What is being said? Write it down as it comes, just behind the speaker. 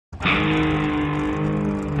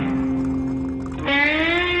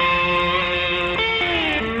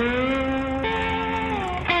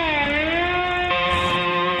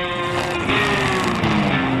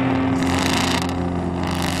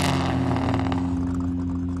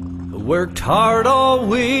Worked hard all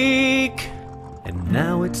week, and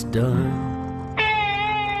now it's done.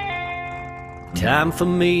 Time for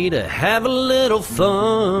me to have a little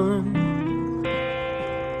fun.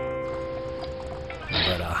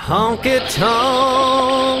 But a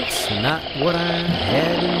honky-tonk's not what I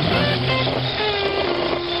had in mind.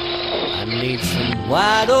 I need some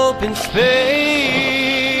wide open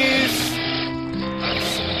space with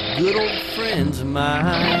some good old friends of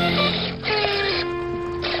mine.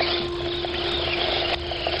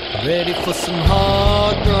 Ready for some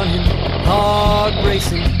hard running, hard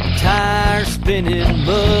racing, tire spinning,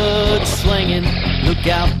 mud slinging. Look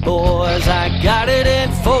out, boys, I got it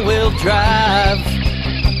in four-wheel drive.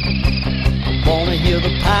 Wanna hear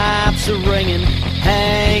the pipes a ringing,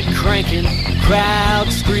 Hank cranking,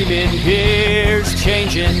 crowd screaming, gears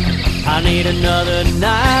changing. I need another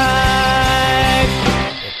night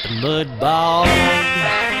at the mud ball.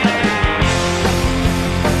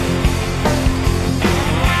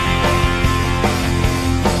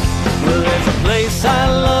 Place I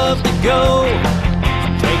love to go,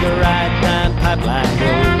 take a ride down Pipeline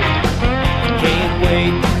Road. Can't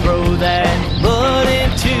wait to throw that mud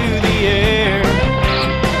into the air.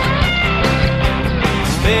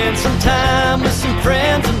 Spend some time with some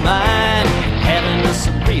friends of mine, having us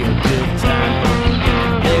a real good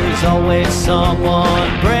time. There's always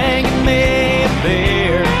someone bringing me a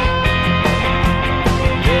beer.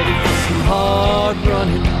 Ready for some hard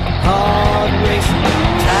running, hard racing,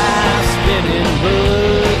 tire spinning,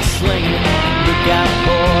 mud slinging. Look out,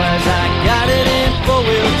 boys, I got it in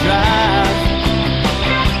four-wheel drive.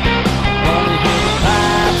 Wanna hear the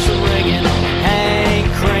pipes a ringing, Hank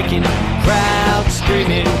cranking, crowd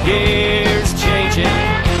screaming, gears changing.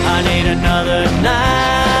 I need another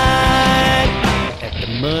night at the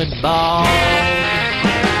mud ball.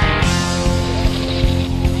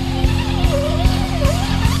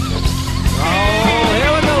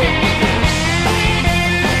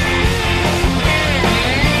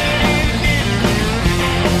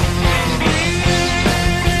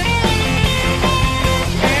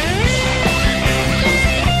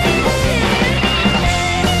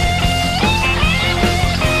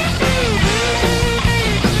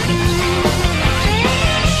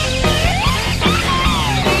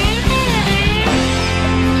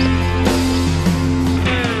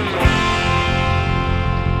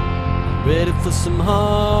 Ready for some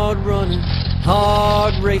hard running,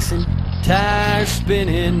 hard racing, tire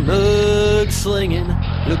spinning, mud slinging.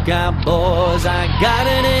 Look out, boys, I got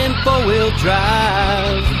it in four-wheel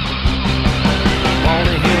drive.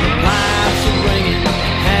 Wanna hear